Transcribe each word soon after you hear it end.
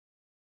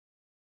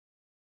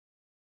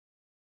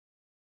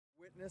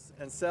Witness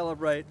and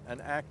celebrate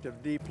an act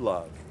of deep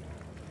love.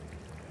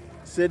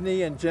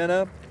 Sidney and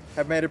Jena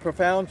have made a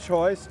profound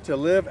choice to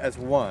live as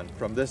one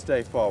from this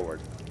day forward.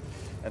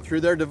 And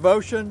through their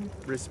devotion,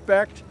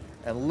 respect,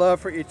 and love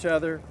for each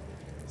other,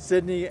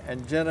 Sidney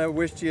and Jena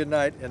wish to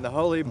unite in the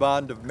holy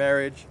bond of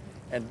marriage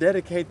and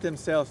dedicate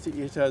themselves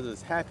to each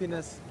other's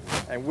happiness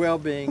and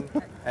well-being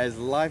as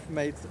life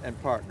mates and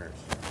partners.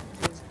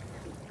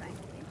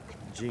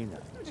 Gina.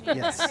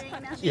 Yes.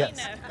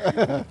 Yes.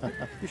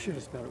 You should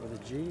have spelled it with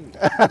a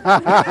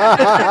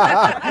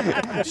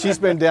G. She's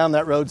been down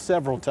that road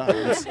several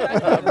times.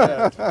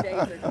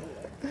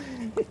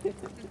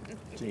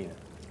 Gina.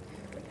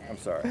 I'm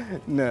sorry.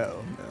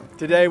 No.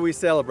 Today we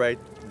celebrate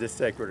this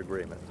sacred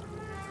agreement.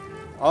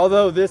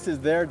 Although this is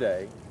their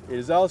day, it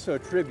is also a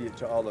tribute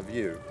to all of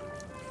you.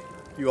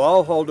 You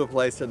all hold a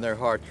place in their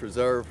hearts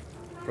reserved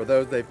for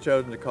those they've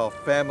chosen to call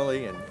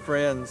family and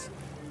friends.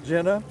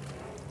 Gina.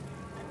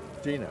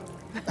 Gina.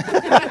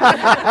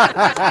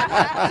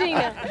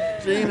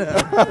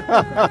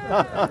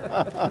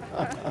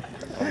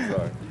 I'm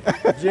sorry.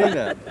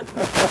 Gina,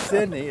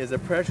 Sidney is a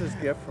precious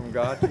gift from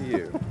God to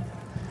you.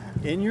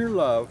 In your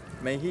love,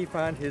 may He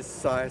find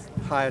His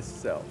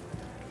highest self.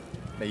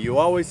 May you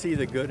always see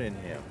the good in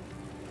Him.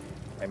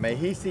 And may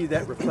He see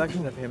that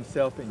reflection of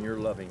Himself in your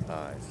loving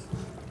eyes.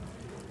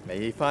 May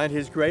He find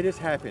His greatest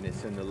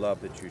happiness in the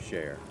love that you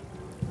share.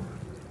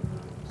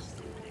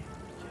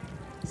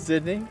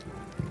 Sidney,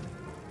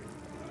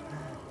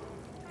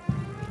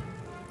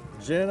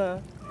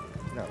 Gina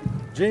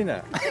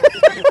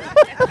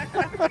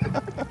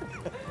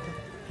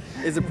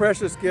is a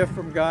precious gift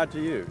from God to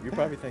you. You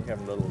probably think I'm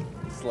a little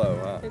slow,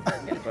 huh?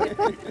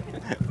 But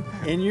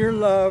in your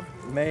love,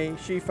 may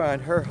she find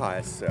her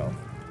highest self.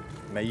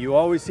 May you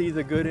always see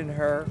the good in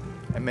her,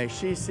 and may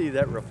she see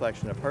that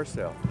reflection of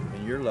herself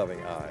in your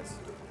loving eyes.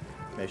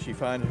 May she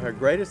find her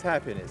greatest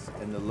happiness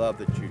in the love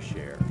that you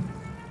share.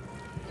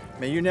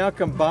 May you now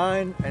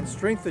combine and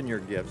strengthen your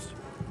gifts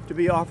to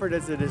be offered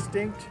as a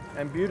distinct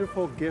and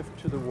beautiful gift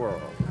to the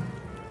world.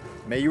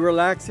 May you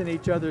relax in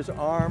each other's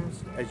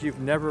arms as you've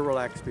never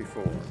relaxed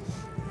before.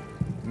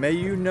 May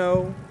you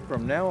know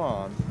from now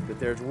on that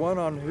there's one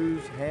on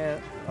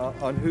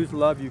whose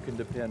love you can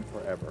depend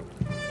forever.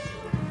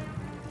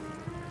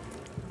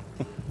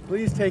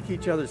 Please take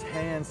each other's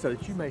hands so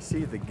that you may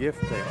see the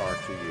gift they are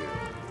to you.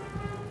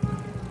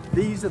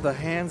 These are the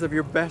hands of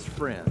your best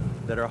friend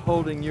that are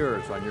holding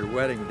yours on your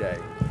wedding day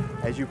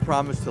as you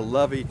promise to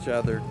love each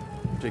other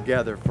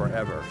together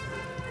forever.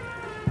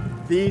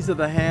 These are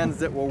the hands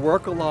that will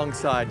work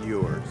alongside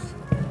yours,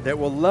 that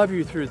will love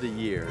you through the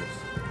years,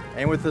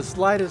 and with the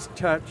slightest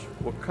touch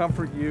will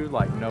comfort you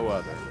like no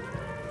other.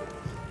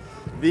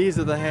 These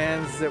are the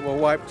hands that will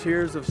wipe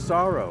tears of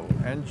sorrow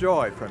and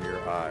joy from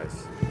your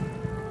eyes.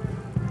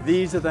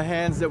 These are the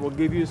hands that will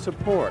give you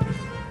support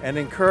and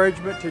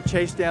encouragement to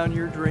chase down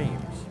your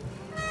dreams.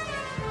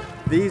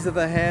 These are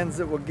the hands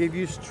that will give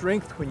you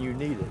strength when you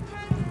need it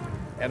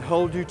and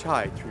hold you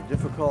tight through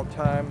difficult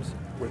times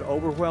with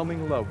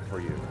overwhelming love for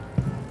you.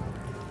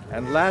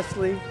 And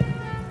lastly,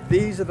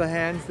 these are the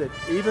hands that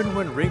even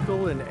when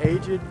wrinkled and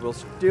aged will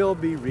still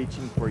be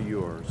reaching for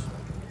yours,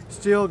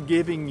 still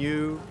giving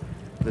you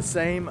the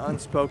same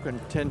unspoken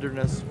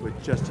tenderness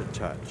with just a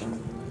touch.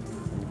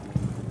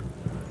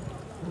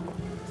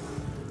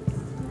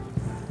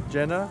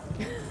 Gina?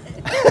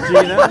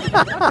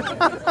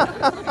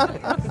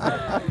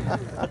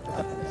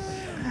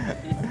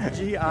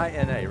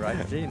 G-I-N-A,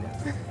 right? Gina.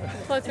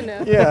 Close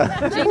enough.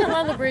 Yeah. Gina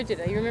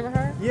Lollobrigida, you remember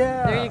her?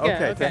 Yeah. There you go.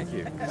 Okay, thank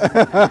you.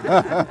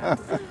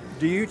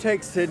 Do you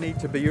take Sidney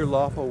to be your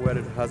lawful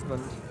wedded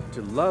husband,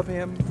 to love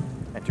him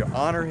and to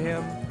honor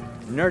him,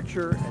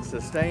 nurture and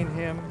sustain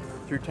him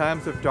through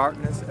times of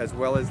darkness as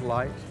well as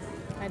light?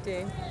 I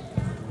do.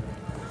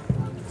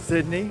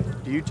 Sidney,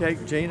 do you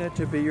take Gina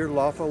to be your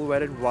lawful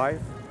wedded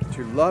wife,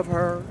 to love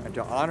her and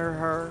to honor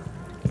her,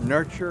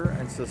 nurture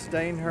and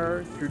sustain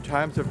her through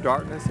times of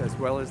darkness as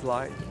well as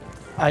light?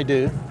 I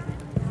do.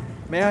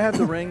 May I have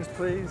the rings,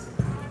 please?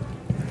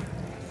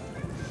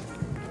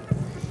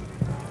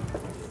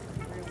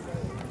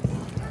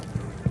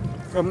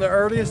 From the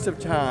earliest of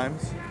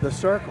times, the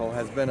circle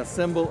has been a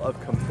symbol of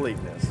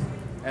completeness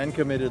and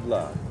committed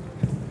love.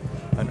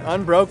 An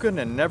unbroken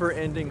and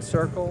never-ending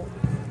circle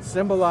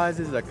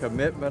symbolizes a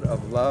commitment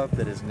of love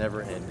that is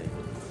never-ending.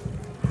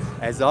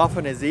 As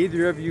often as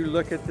either of you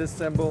look at this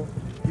symbol,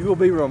 you will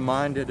be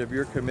reminded of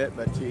your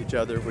commitment to each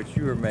other which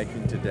you are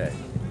making today.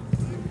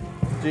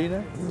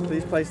 Gina,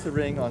 please place the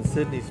ring on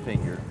Sidney's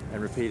finger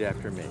and repeat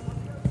after me.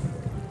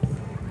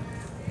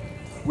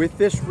 With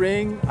this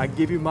ring, I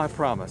give you my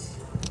promise.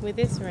 With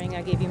this ring,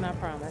 I give you my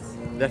promise.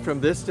 That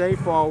from this day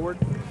forward,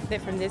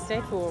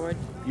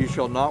 you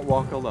shall not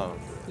walk alone.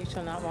 You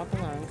shall not walk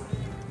alone.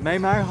 May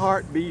my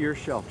heart be your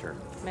shelter.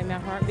 May my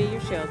heart be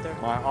your shelter.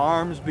 My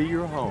arms be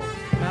your home.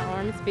 My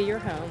arms be your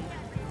home.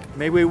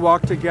 May we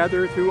walk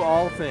together through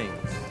all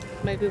things.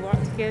 May we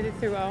walk together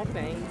through all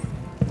things.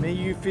 May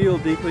you feel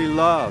deeply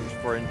loved,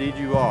 for indeed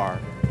you are.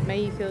 May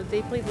you feel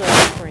deeply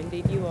loved, for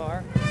indeed you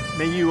are.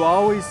 May you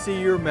always see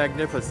your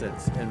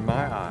magnificence in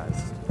my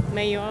eyes.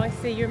 May you always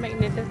see your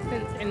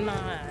magnificence in my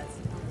eyes.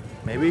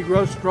 May we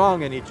grow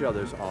strong in each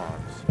other's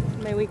arms.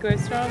 May we grow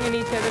strong in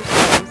each other's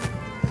arms.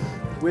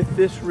 With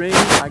this ring,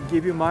 I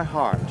give you my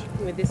heart.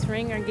 With this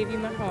ring, I give you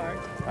my heart.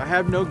 I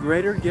have no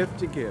greater gift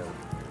to give.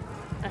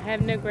 I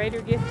have no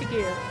greater gift to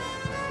give.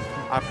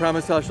 I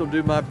promise I shall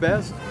do my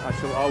best. I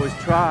shall always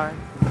try.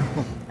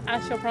 I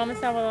shall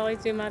promise I will always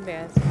do my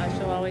best. I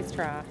shall always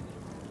try.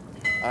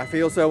 I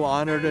feel so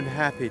honored and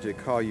happy to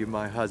call you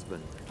my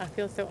husband. I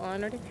feel so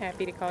honored and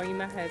happy to call you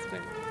my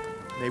husband.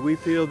 May we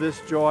feel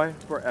this joy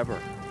forever.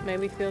 May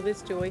we feel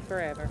this joy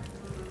forever.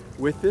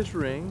 With this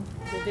ring,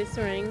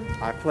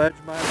 I pledge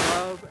my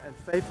love and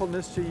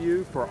faithfulness to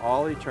you for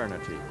all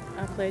eternity.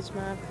 I pledge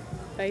my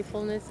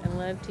faithfulness and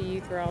love to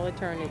you through all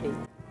eternity.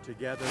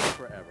 Together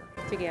forever.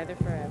 Together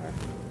forever.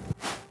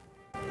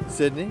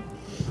 Sidney,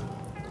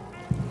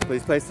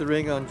 please place the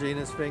ring on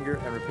Jena's finger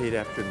and repeat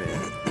after me.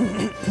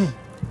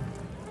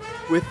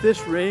 With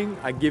this ring,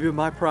 I give you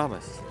my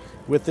promise.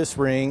 With this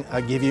ring, I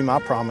give you my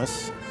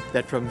promise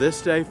that from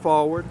this day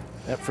forward,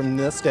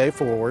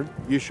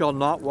 you shall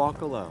not walk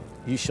alone.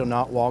 You shall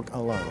not walk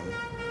alone.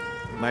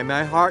 May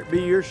my heart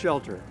be your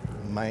shelter.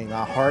 May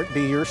my heart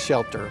be your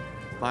shelter.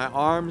 My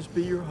arms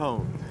be your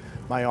home.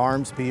 My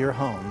arms be your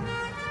home.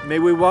 May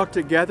we walk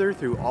together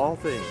through all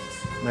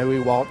things. May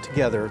we walk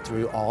together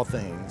through all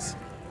things.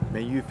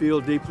 May you feel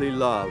deeply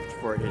loved,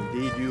 for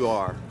indeed you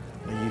are.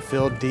 May you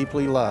feel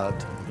deeply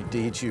loved,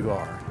 indeed you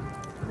are.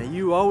 May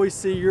you always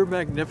see your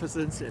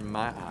magnificence in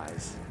my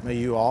eyes. May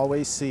you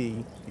always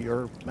see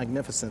your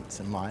magnificence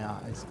in my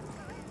eyes.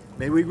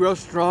 May we grow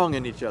strong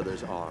in each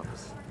other's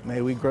arms.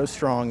 May we grow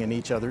strong in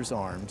each other's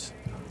arms.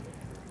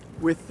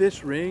 With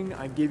this ring,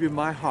 I give you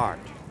my heart.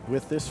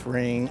 With this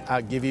ring,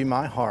 I give you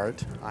my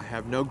heart. I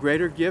have no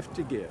greater gift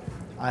to give.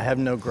 I have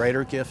no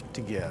greater gift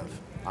to give.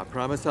 I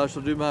promise I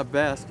shall do my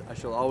best. I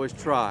shall always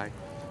try.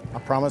 I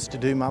promise to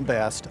do my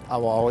best. I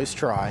will always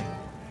try.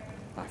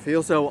 I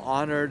feel so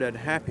honored and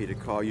happy to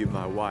call you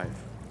my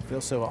wife. I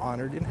feel so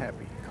honored and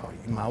happy to call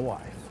you my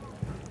wife.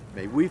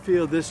 May we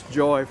feel this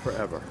joy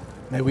forever.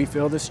 May we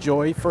feel this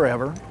joy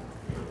forever.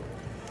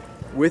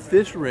 With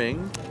this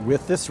ring,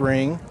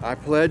 I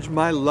pledge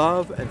my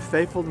love and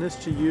faithfulness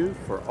to you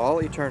for all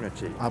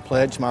eternity. I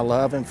pledge my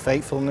love and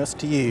faithfulness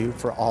to you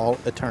for all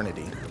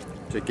eternity.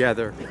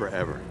 Together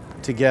forever.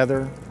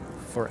 Together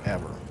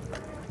forever.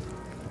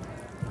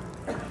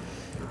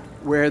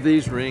 Wear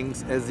these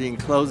rings as the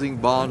enclosing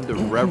bond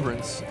of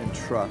reverence and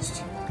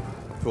trust.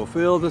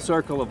 Fulfill the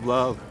circle of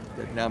love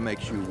that now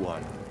makes you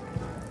one.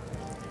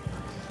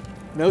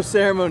 No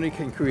ceremony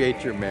can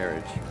create your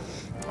marriage.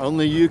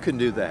 Only you can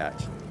do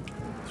that.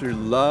 Through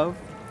love,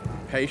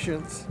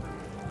 patience,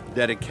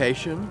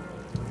 dedication,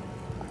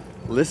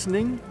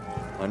 listening,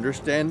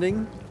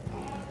 understanding,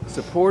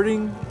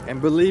 supporting, and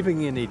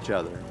believing in each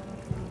other.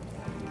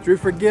 Through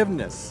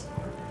forgiveness,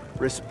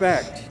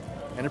 respect,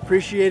 and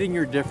appreciating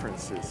your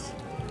differences.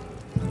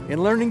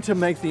 In learning to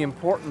make the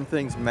important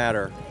things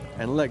matter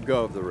and let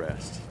go of the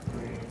rest.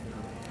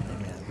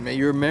 May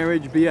your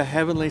marriage be a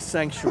heavenly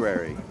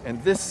sanctuary,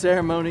 and this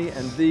ceremony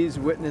and these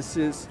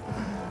witnesses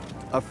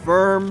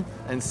affirm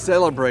and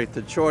celebrate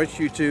the choice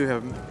you two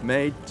have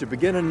made to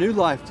begin a new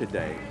life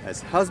today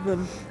as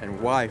husband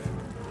and wife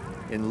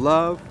in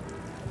love,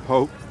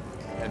 hope,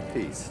 and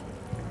peace.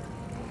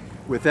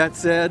 With that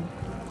said,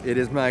 it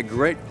is my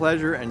great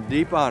pleasure and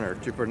deep honor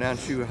to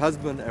pronounce you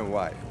husband and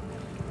wife.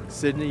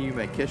 Sidney, you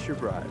may kiss your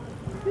bride.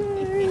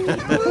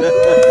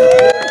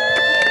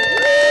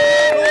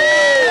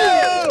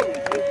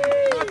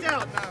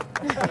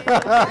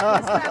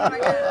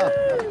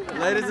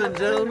 Ladies and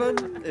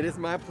gentlemen, it is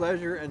my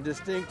pleasure and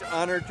distinct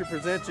honor to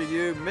present to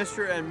you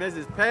Mr. and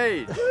Mrs.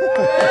 Page.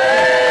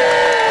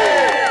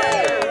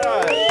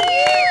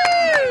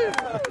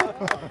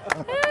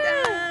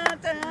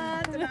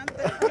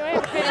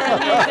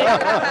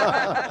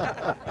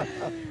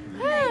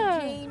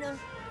 Hey, Gina,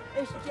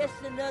 it's just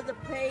another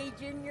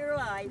page in your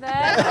life.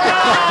 That's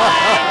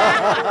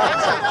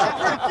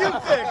right. You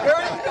think,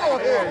 girl? Go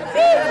ahead.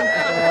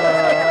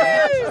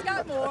 She's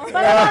got more.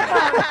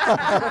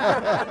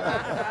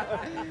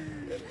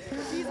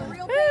 She's a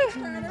real page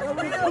turner. A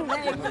real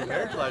page turner.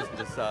 Marriage license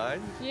to sign.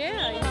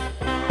 Yeah.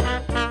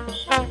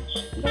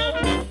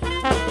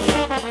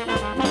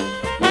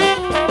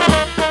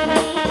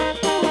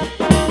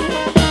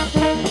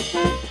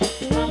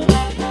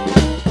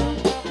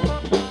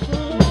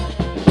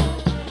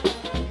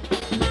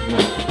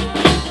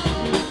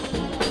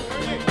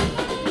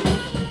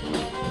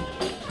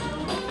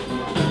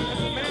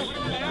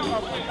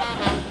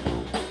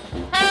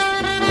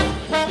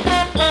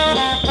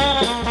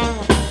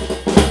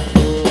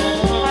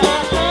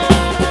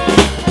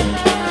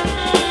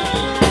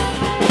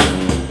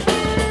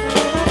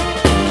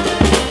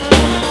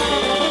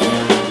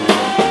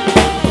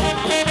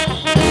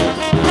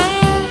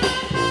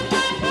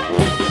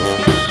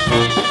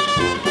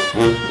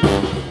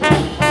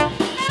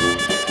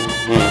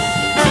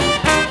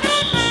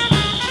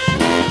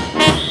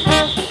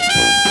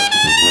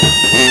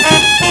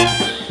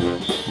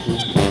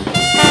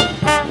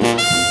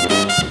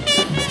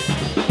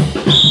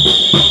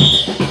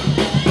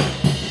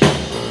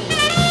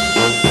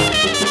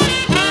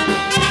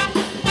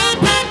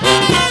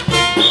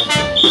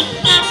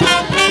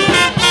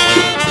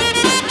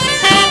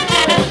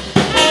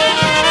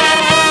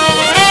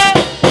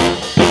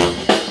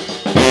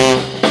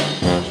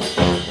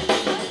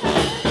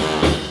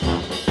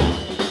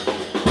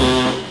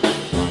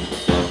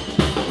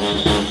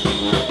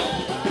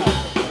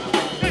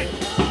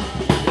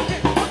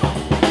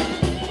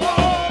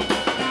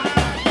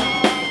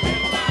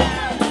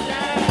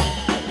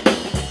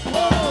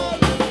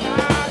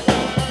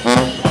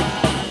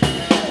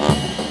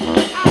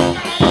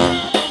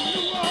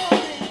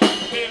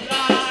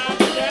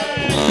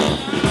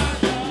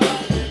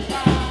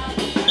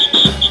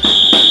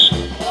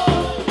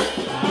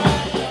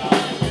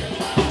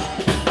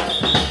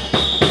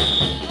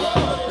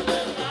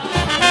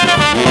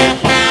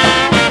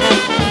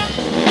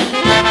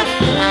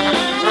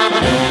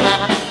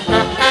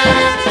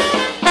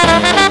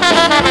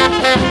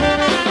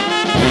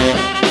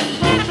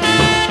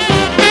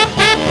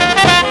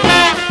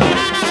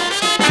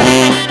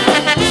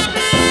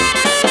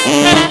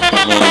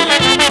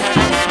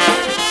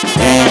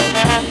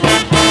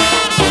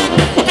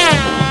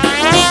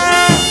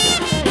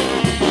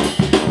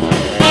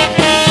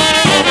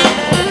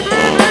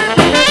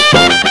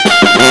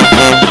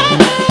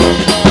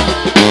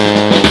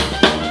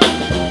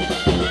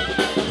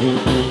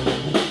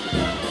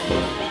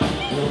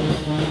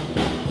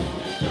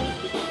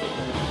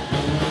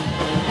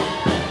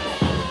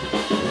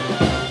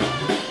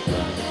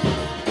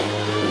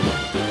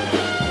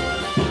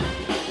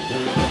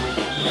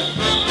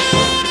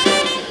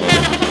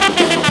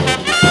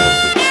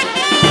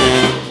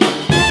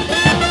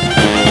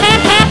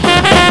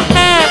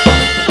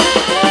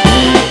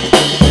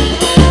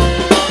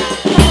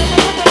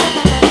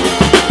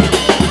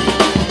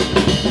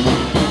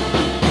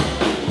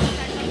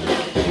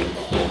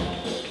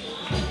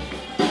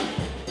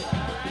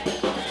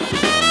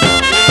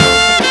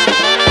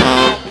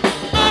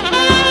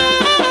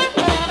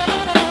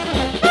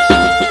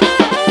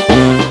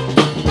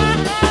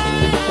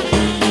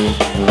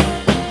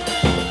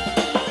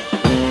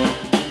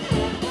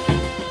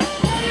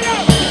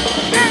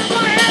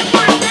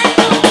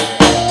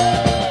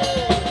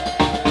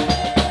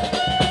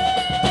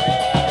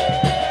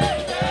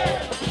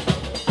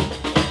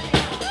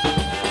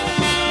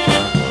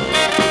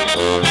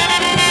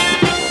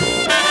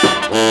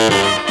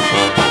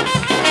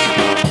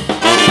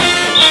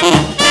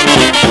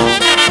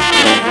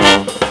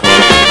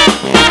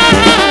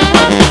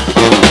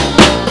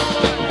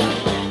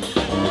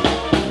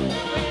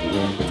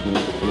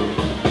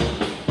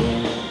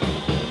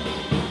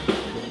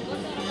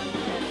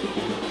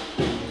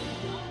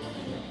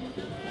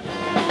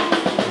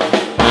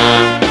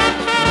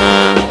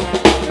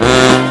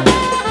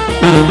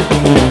 Thank you.